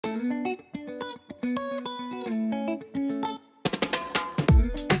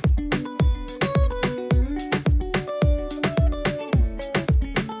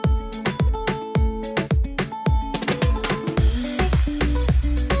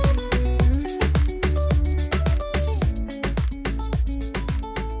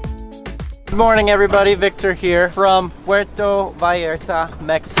Good morning, everybody. Victor here from Puerto Vallerta,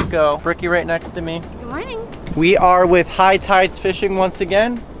 Mexico. Brookie right next to me. Good morning. We are with High Tides Fishing once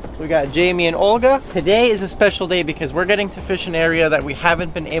again. We got Jamie and Olga. Today is a special day because we're getting to fish an area that we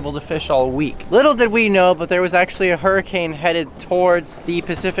haven't been able to fish all week. Little did we know, but there was actually a hurricane headed towards the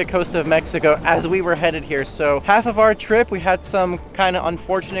Pacific coast of Mexico as we were headed here. So half of our trip, we had some kind of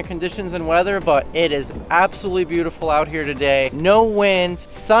unfortunate conditions and weather, but it is absolutely beautiful out here today. No wind,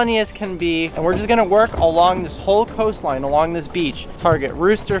 sunny as can be, and we're just gonna work along this whole coastline, along this beach. Target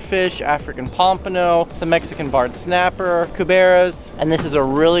roosterfish, African pompano, some Mexican barred snapper, cuberas, and this is a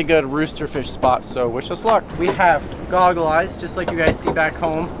really good roosterfish spot, so wish us luck. We have goggle eyes, just like you guys see back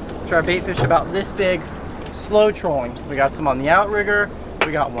home, which are bait fish about this big, slow trolling. We got some on the outrigger,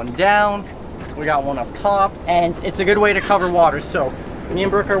 we got one down, we got one up top, and it's a good way to cover water. So me and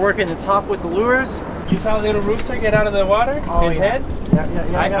Brooke are working the top with the lures. You saw a little rooster get out of the water? Oh, his head?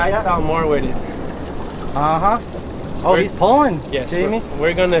 I saw more with it. Oh, he's pulling. Yes, Jamie.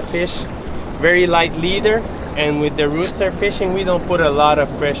 We're gonna fish very light leader. And with the rooster fishing, we don't put a lot of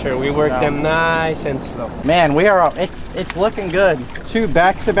pressure. We work them nice and slow. Man, we are up. It's looking good. 2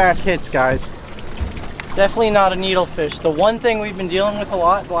 back-to-back hits, guys. Definitely not a needlefish. The one thing we've been dealing with a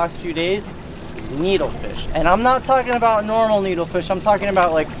lot the last few days is needlefish. And I'm not talking about normal needlefish. I'm talking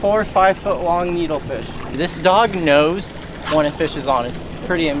about like 4 or 5 foot long needlefish. This dog knows when a fish is on. It's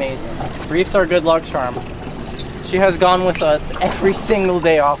pretty amazing. Reef's our good luck charm. She has gone with us every single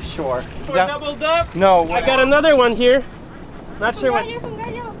day offshore. Doubled up? No. I got another one here. Not sure what.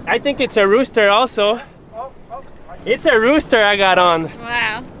 I think it's a rooster also. It's a rooster I got on.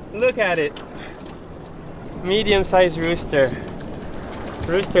 Wow. Look at it. Medium-sized rooster.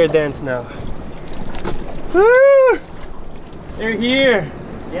 Rooster dance now. Woo! They're here.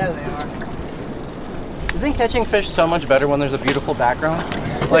 Yeah, they are. Isn't catching fish so much better when there's a beautiful background?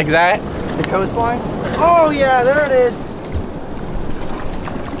 Like that? The coastline? Oh yeah, there it is.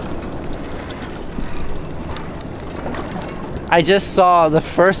 I just saw the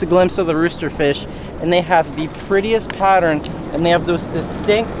first glimpse of the roosterfish, and they have the prettiest pattern, and they have those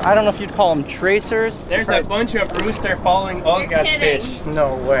distinct, I don't know if you'd call them tracers. There's a bunch of rooster following Olga's fish.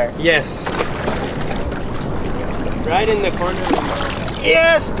 No way. Yes. Right in the corner.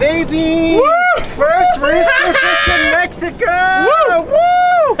 Yes, baby! Woo! First roosterfish in Mexico! Woo!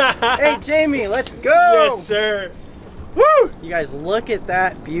 Woo! Hey, Jamie, let's go! Yes, sir. Woo! You guys, look at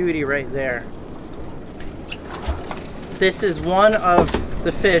that beauty right there. This is one of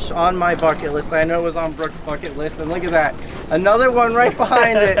the fish on my bucket list. I know it was on Brooke's bucket list, and look at that. Another one right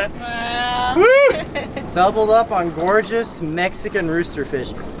behind it. Wow. Woo! Doubled up on gorgeous Mexican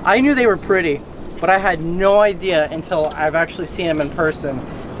roosterfish. I knew they were pretty, but I had no idea until I've actually seen them in person.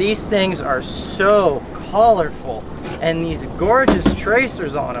 These things are so colorful, and these gorgeous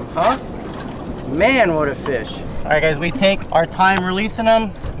tracers on them, huh? Man, what a fish. All right, guys, we take our time releasing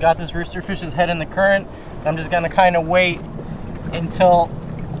them. Got this roosterfish's head in the current. I'm just gonna kind of wait until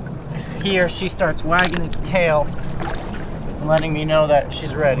he or she starts wagging its tail and letting me know that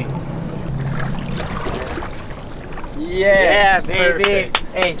she's ready. Yes, yeah, baby. Perfect.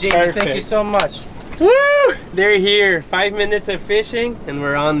 Hey, Jamie, thank you so much. Woo! They're here. 5 minutes of fishing and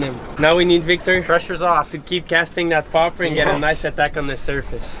we're on them. Now we need Victor. Pressure's off. To keep casting that popper and get a nice attack on the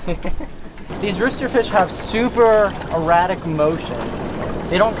surface. These roosterfish have super erratic motions.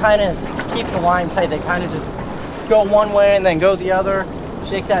 They don't kind of keep the line tight. They kind of just go one way and then go the other.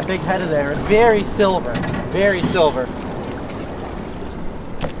 Shake that big head of theirs. Very silver. Very silver.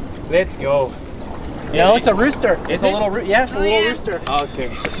 Let's go. No, it's a rooster. It's a little yeah, it's a little rooster.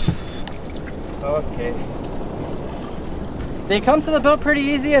 Okay. Okay. They come to the boat pretty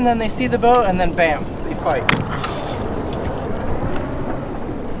easy, and then they see the boat, and then bam, they fight.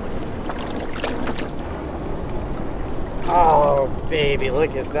 Oh, baby,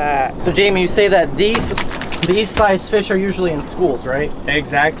 look at that. So, Jamie, you say that these size fish are usually in schools, right?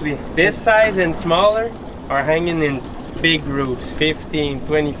 Exactly. This size and smaller are hanging in big groups, 15,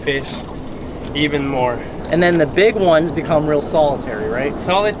 20 fish, even more. And then the big ones become real solitary, right?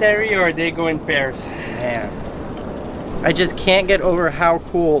 Solitary, or they go in pairs. Man, I just can't get over how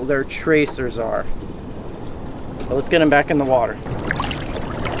cool their tracers are. But let's get them back in the water.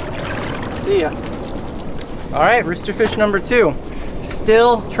 See ya. All right, roosterfish number 2.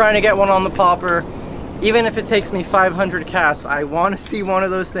 Still trying to get one on the popper. Even if it takes me 500 casts, I want to see one of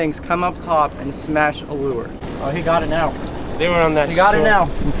those things come up top and smash a lure. Oh, he got it now. They were on that He got it now.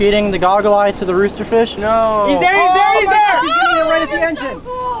 I'm feeding the goggle eye to the roosterfish. No. He's there, he's there, he's there! Gosh, he's getting it right at the engine.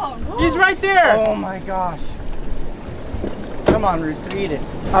 So cool. He's right there! Oh my gosh. Come Come on, Rooster, eat it.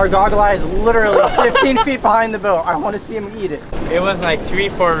 Our goggle eye is literally 15 feet behind the boat. I want to see him eat it. It was like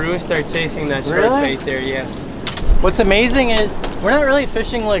 3-4 rooster chasing that short bait there, yes. What's amazing is we're not really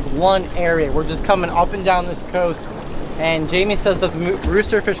fishing like one area. We're just coming up and down this coast. And Jamie says that the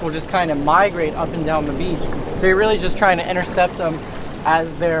roosterfish will just kind of migrate up and down the beach. So you're really just trying to intercept them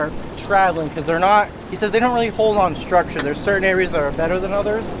as they're traveling, because they're not, he says they don't really hold on structure. There's certain areas that are better than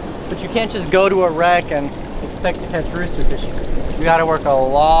others, but you can't just go to a wreck and expect to catch roosterfish. You gotta work a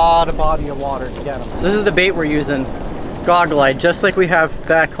lot of body of water to get them. This is the bait we're using, goggle eye, just like we have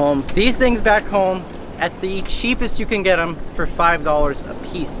back home. These things back home, at the cheapest you can get them for $5 a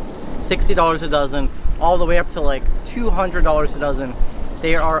piece, $60 a dozen, all the way up to like $200 a dozen.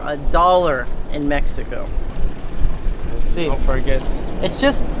 They are $1 in Mexico. We'll see. Don't forget. It's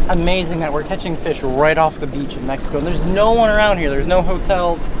just amazing that we're catching fish right off the beach in Mexico. And there's no one around here. There's no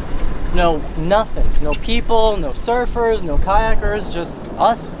hotels, no nothing. No people, no surfers, no kayakers, just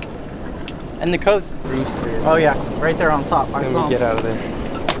us and the coast. Rooster. Oh yeah, right there on top. I saw him. Get out of there.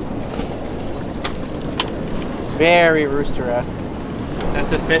 Very rooster-esque.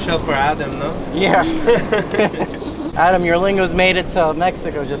 That's a special for Adam, no? Yeah. Adam, your lingo's made it to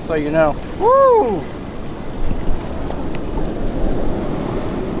Mexico, just so you know. Woo!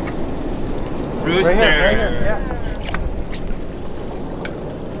 Rooster. Right here, yeah.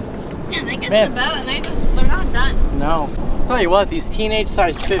 Yeah, they get to the boat and they're not done. No. I'll tell you what, these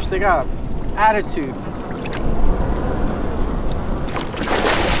teenage-sized fish, they got attitude.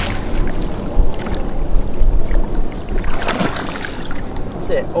 That's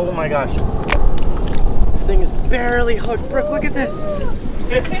it. Oh my gosh. This thing is barely hooked. Brooke, look at this.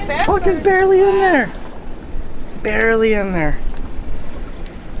 Hook is barely in there. Barely in there.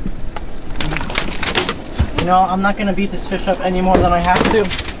 You know, I'm not gonna beat this fish up any more than I have to.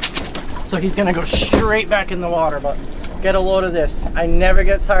 So he's gonna go straight back in the water, but get a load of this. I never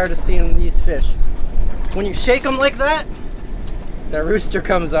get tired of seeing these fish. When you shake them like that, the rooster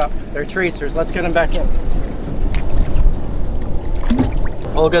comes up. They're tracers. Let's get them back in.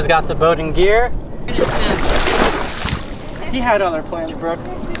 Olga's got the boat in gear. He had other plans, Brooke.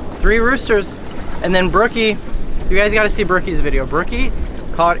 3 roosters, and then Brookie. You guys gotta see Brookie's video. Brookie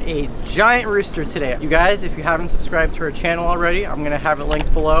caught a giant rooster today. You guys, if you haven't subscribed to her channel already, I'm gonna have it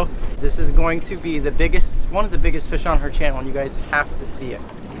linked below. This is going to be the biggest, one of the biggest fish on her channel, and you guys have to see it.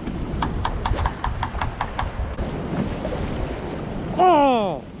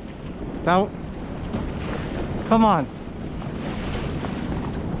 Oh! Now, come on.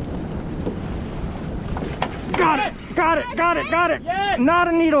 Got it! Got it! Got it! Got it! Yes! Not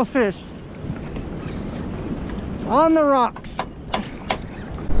a needlefish. On the rocks.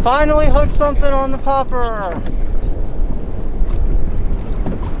 Finally hooked something on the popper.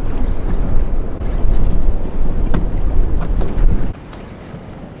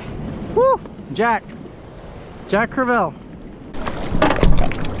 Woo! Jack Crevel.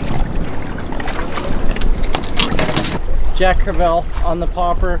 Jack Crevel on the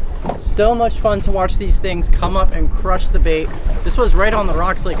popper. So much fun to watch these things come up and crush the bait. This was right on the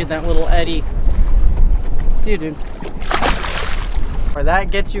rocks, like in that little eddy. See you, dude.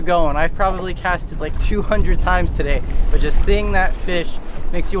 That gets you going. I've probably casted like 200 times today, but just seeing that fish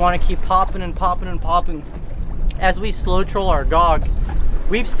makes you want to keep popping and popping and popping. As we slow troll our gogs,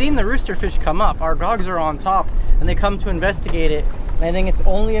 we've seen the roosterfish come up. Our gogs are on top and they come to investigate it. And I think it's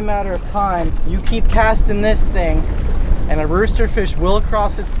only a matter of time. You keep casting this thing and a roosterfish will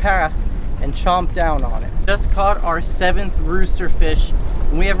cross its path and chomp down on it. Just caught our 7th roosterfish,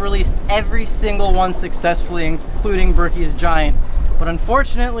 and we have released every single one successfully, including Brookie's giant. But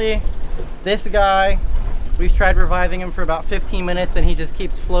unfortunately, this guy, we've tried reviving him for about 15 minutes and he just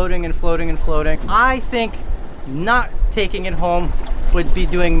keeps floating and floating and floating. I think not taking it home would be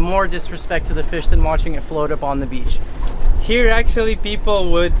doing more disrespect to the fish than watching it float up on the beach. Here, actually,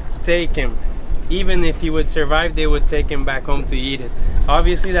 people would take him. Even if he would survive, they would take him back home to eat it.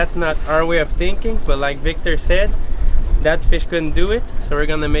 Obviously, that's not our way of thinking, but like Victor said, that fish couldn't do it, so we're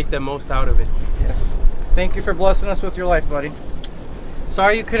gonna make the most out of it. Yes. Thank you for blessing us with your life, buddy.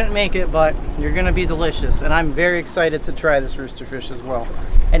 Sorry you couldn't make it, but you're gonna be delicious, and I'm very excited to try this roosterfish as well.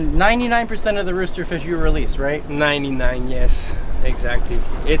 And 99% of the roosterfish you release, right? 99, yes, exactly.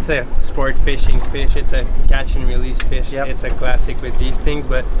 It's a sport fishing fish. It's a catch and release fish. Yep. It's a classic with these things,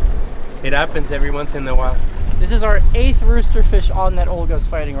 but it happens every once in a while. This is our 8th roosterfish on that Olga's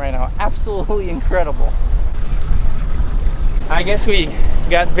fighting right now. Absolutely incredible. I guess we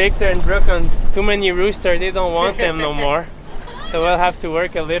got Victor and Brook on too many rooster. They don't want them no more. So we'll have to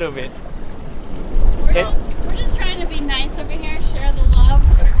work a little bit. We're just trying to be nice over here, share the love.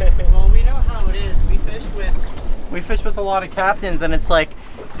 Well, we know how it is. We fish with We fish with a lot of captains, and it's like,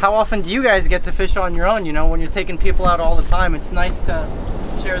 how often do you guys get to fish on your own? You know, when you're taking people out all the time, it's nice to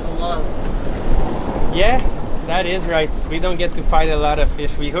share the love. Yeah, that is right. We don't get to fight a lot of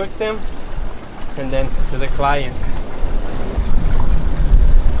fish. We hook them and then to the client.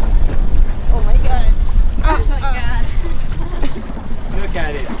 Oh my god. Oh my god. Look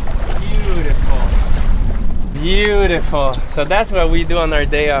at it. Beautiful. Beautiful. So that's what we do on our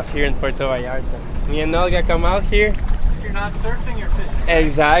day off here in Puerto Vallarta. Me and Olga come out here. If you're not surfing, you're fishing.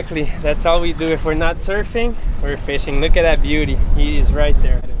 Exactly. That's all we do. If we're not surfing, we're fishing. Look at that beauty. He is right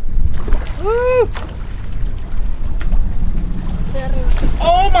there. Woo!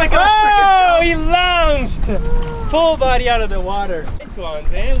 Oh my gosh! Oh, he launched! Full body out of the water. Nice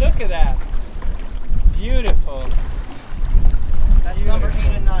ones, eh? Look at that. Beautiful. That's number 8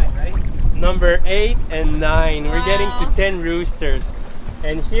 and 9, right? Number 8 and 9. We're getting to 10 roosters.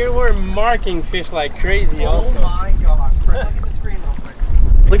 And here we're marking fish like crazy also. Oh my gosh. Look at the screen real quick.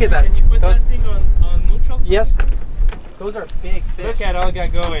 Look at that. Can you put that thing on neutral? Yes. Those are big fish. Look at Olga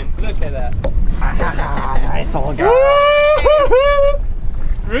going. Look at that. Nice, Olga.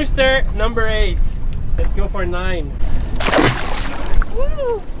 Rooster number 8. Let's go for 9.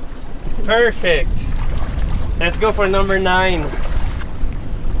 Woo. Perfect. Let's go for number 9.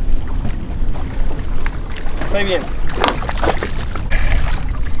 Muy bien.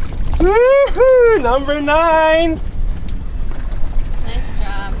 Woohoo! Number 9. Nice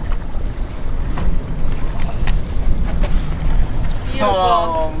job. Beautiful.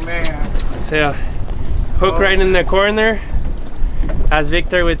 Oh man. So, hook right in the corner, as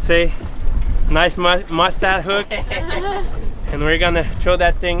Victor would say. Nice mustard hook. And we're gonna throw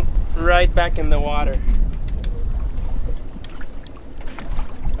that thing right back in the water.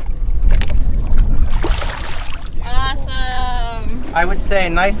 Awesome. I would say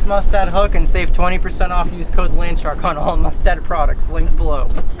nice mustad hook and save 20% off. Use code LANDSHARK on all mustad products. Linked below.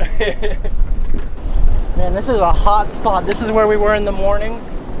 Man, this is a hot spot. This is where we were in the morning,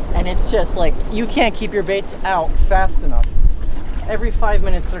 and it's just like you can't keep your baits out fast enough. Every 5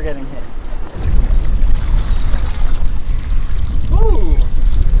 minutes they're getting hit. Ooh.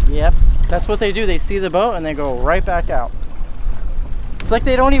 Yep, that's what they do. They see the boat and they go right back out. It's like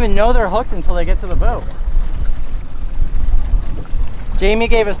they don't even know they're hooked until they get to the boat. Jamie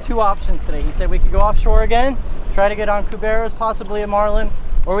gave us 2 options today. He said we could go offshore again, try to get on cuberos, possibly a marlin,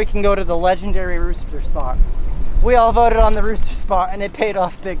 or we can go to the legendary rooster spot. We all voted on the rooster spot and it paid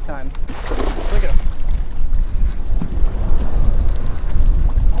off big time. Look at him.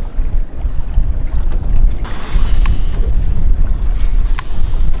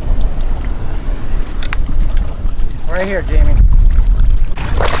 Right here, Jamie.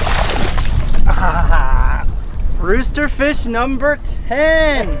 Ah, roosterfish number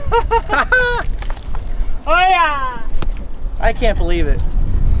 10. Oh yeah! I can't believe it.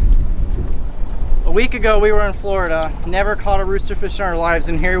 A week ago we were in Florida, never caught a roosterfish in our lives,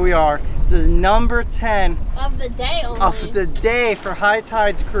 and here we are. This is number 10 Of the day only. of the day for High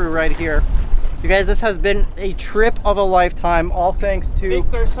Tides crew right here. You guys, this has been a trip of a lifetime, all thanks to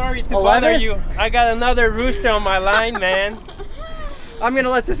Victor, sorry to bother you. I got another rooster on my line, man. I'm gonna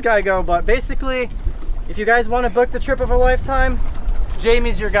let this guy go, but basically, if you guys want to book the trip of a lifetime,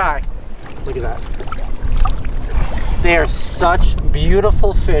 Jamie's your guy. Look at that. They are such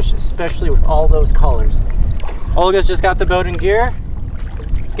beautiful fish, especially with all those colors. Olga's just got the boat in gear.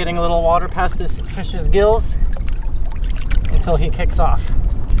 He's getting a little water past this fish's gills until he kicks off.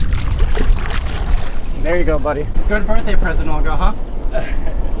 There you go, buddy. Good birthday present, Olga, huh?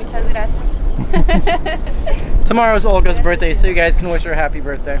 Muchas gracias. Tomorrow's Olga's birthday, so you guys can wish her happy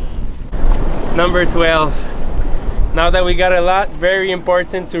birthday. Number 12. Now that we got a lot, very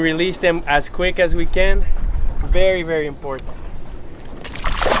important to release them as quick as we can. Very, very important.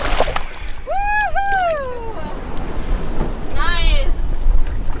 Woohoo! Nice.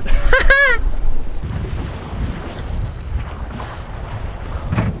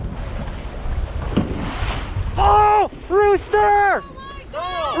 Oh, rooster!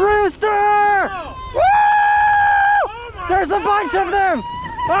 No! Rooster! No! Woo! Oh There's a bunch of them!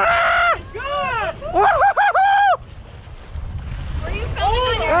 Ah! God! Woo-hoo-hoo-hoo! Were you filming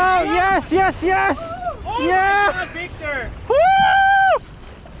on your Oh, yes, yes, yes! Oh Yeah! my God, Victor! Woo!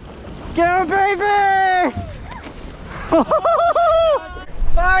 Get him, baby!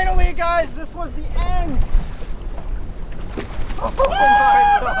 Finally, guys, this was the end! Oh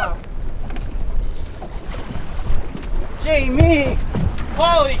my God! Jamie!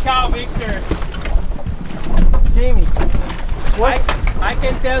 Holy cow, Victor! Jamie, what? I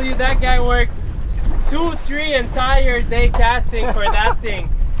can tell you that guy worked 2-3 entire day casting for that thing.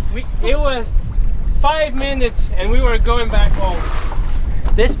 It was 5 minutes and we were going back home.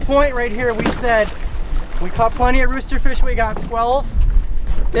 This point right here, we said we caught plenty of roosterfish. We got 12.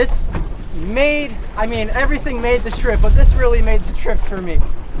 This made, I mean, everything made the trip, but this really made the trip for me.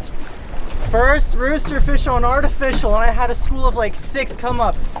 First roosterfish on artificial, and I had a school of like 6 come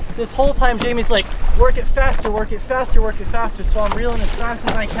up. This whole time Jamie's like, work it faster, work it faster, work it faster. So I'm reeling as fast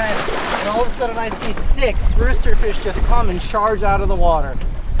as I can. And all of a sudden I see 6 roosterfish just come and charge out of the water.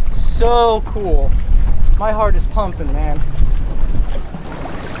 So cool. My heart is pumping, man.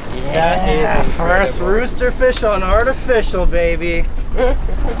 Yeah, That is incredible. First roosterfish on artificial, baby.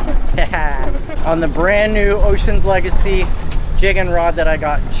 On the brand new Ocean's Legacy jig and rod that I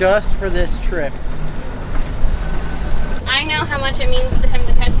got just for this trip. I know how much it means to him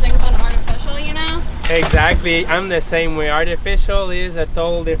to catch things on artificial, you know? Exactly, I'm the same way. Artificial is a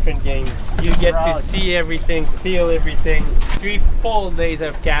total different game. You get to see everything, feel everything. 3 full days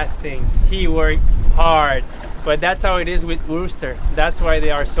of casting. He worked hard, but that's how it is with rooster. That's why they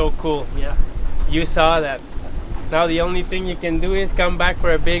are so cool. Yeah. You saw that. Now the only thing you can do is come back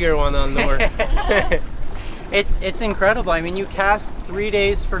for a bigger one on lure. It's incredible. I mean, you cast 3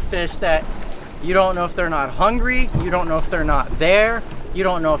 days for fish that you don't know if they're not hungry, you don't know if they're not there, you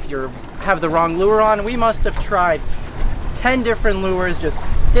don't know if you have the wrong lure on. We must have tried 10 different lures, just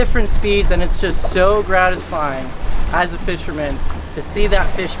different speeds, and it's just so gratifying as a fisherman to see that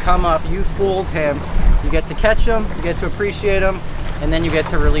fish come up. You fooled him. You get to catch him, you get to appreciate him, and then you get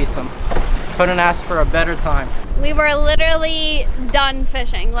to release him. Couldn't ask for a better time. We were literally done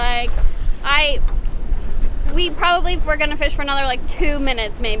fishing. Like, we probably were gonna fish for another like 2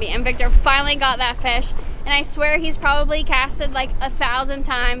 minutes maybe, and Victor finally got that fish, and I swear he's probably casted like 1,000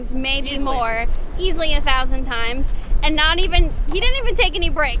 times, maybe more, easily 1,000 times, and he didn't even take any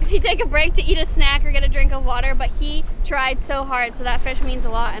breaks. He'd take a break to eat a snack or get a drink of water, but he tried so hard, so that fish means a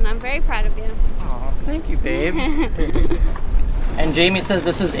lot, and I'm very proud of you. Aw, thank you, babe. And Jamie says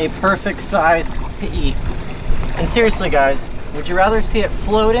this is a perfect size to eat. And seriously, guys, would you rather see it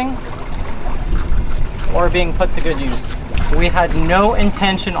floating or being put to good use? We had no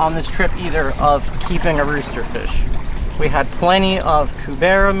intention on this trip either of keeping a roosterfish. We had plenty of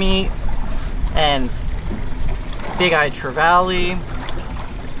cubera meat and big-eyed trevally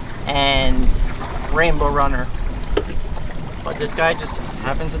and rainbow runner. But this guy just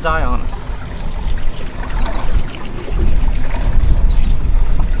happened to die on us.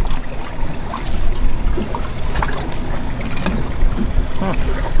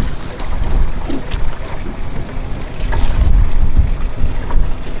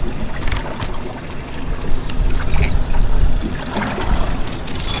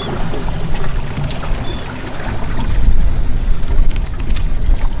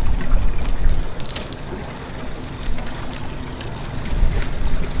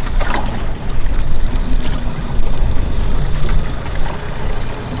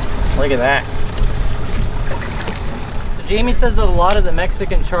 Look at that. So Jamie says that a lot of the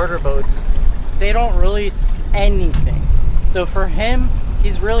Mexican charter boats, they don't release anything. So for him,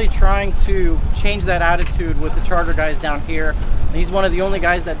 he's really trying to change that attitude with the charter guys down here. And he's one of the only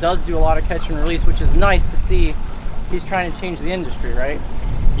guys that does do a lot of catch and release, which is nice to see. He's trying to change the industry, right?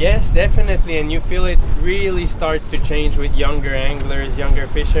 Yes, definitely, and you feel it really starts to change with younger anglers, younger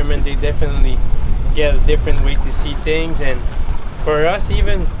fishermen. They definitely get a different way to see things, and for us,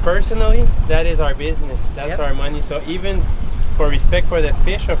 even personally, that is our business. That's our money. So even for respect for the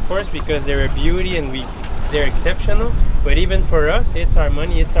fish, of course, because they're a beauty and they're exceptional. But even for us, it's our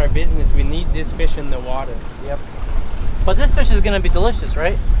money, it's our business. We need this fish in the water. Yep. But this fish is going to be delicious,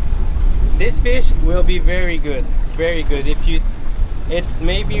 right? This fish will be very good, very good. It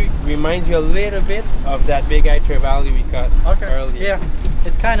maybe reminds you a little bit of that big-eyed trevally we caught earlier. Yeah,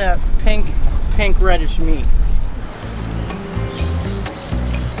 it's kind of pink reddish meat.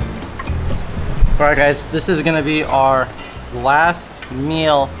 Alright guys, this is going to be our last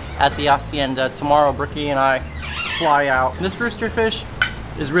meal at the hacienda. Tomorrow, Brookie and I fly out. This roosterfish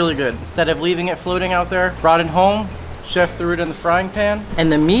is really good. Instead of leaving it floating out there, brought it home, chef threw it in the frying pan.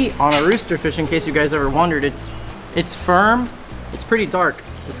 And the meat on a roosterfish, in case you guys ever wondered, it's firm, it's pretty dark.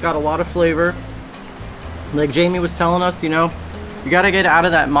 It's got a lot of flavor. Like Jamie was telling us, you know, you got to get out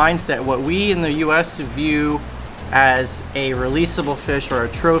of that mindset. What we in the US view as a releasable fish or a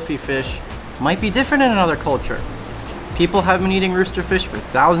trophy fish might be different in another culture. People have been eating roosterfish for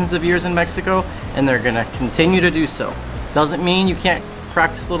thousands of years in Mexico, and they're gonna continue to do so. Doesn't mean you can't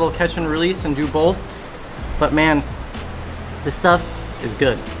practice a little catch and release and do both, but man, this stuff is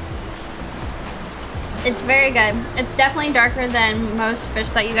good. It's very good. It's definitely darker than most fish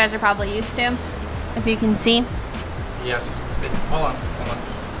that you guys are probably used to, if you can see. Yes. Hold on.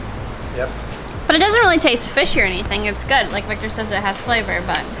 Yep. But it doesn't really taste fishy or anything. It's good. Like Victor says, it has flavor,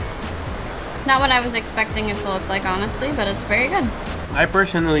 but not what I was expecting it to look like, honestly, but it's very good. I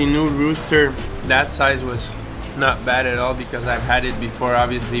personally knew rooster that size was not bad at all because I've had it before,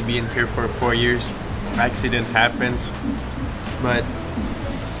 obviously being here for 4 years. Accident happens, but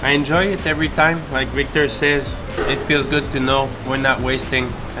I enjoy it every time. Like Victor says, it feels good to know we're not wasting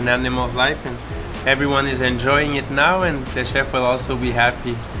an animal's life and everyone is enjoying it now, and the chef will also be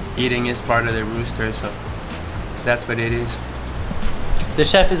happy eating his part of the rooster, so that's what it is. The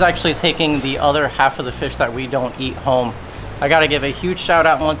chef is actually taking the other half of the fish that we don't eat home. I gotta give a huge shout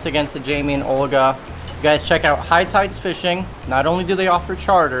out once again to Jamie and Olga. You guys check out High Tides Fishing. Not only do they offer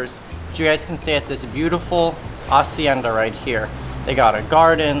charters, but you guys can stay at this beautiful hacienda right here. They got a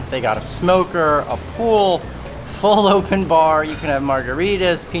garden, they got a smoker, a pool, full open bar. You can have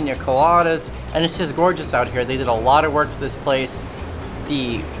margaritas, pina coladas, and it's just gorgeous out here. They did a lot of work to this place.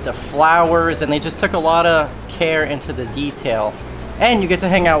 The flowers, and they just took a lot of care into the detail. And you get to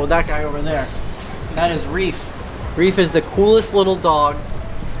hang out with that guy over there. That is Reef. Reef is the coolest little dog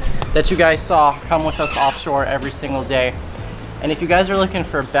that you guys saw come with us offshore every single day. And if you guys are looking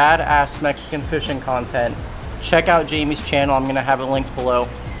for badass Mexican fishing content, check out Jamie's channel. I'm gonna have it linked below.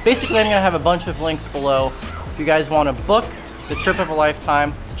 Basically, I'm gonna have a bunch of links below. If you guys wanna book the trip of a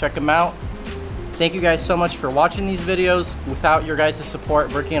lifetime, check them out. Thank you guys so much for watching these videos. Without your guys' support,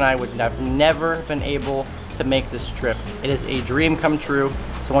 Brookie and I would have never been able to make this trip. It is a dream come true.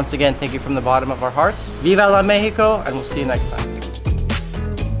 So once again, thank you from the bottom of our hearts. Viva la Mexico, and we'll see you next time.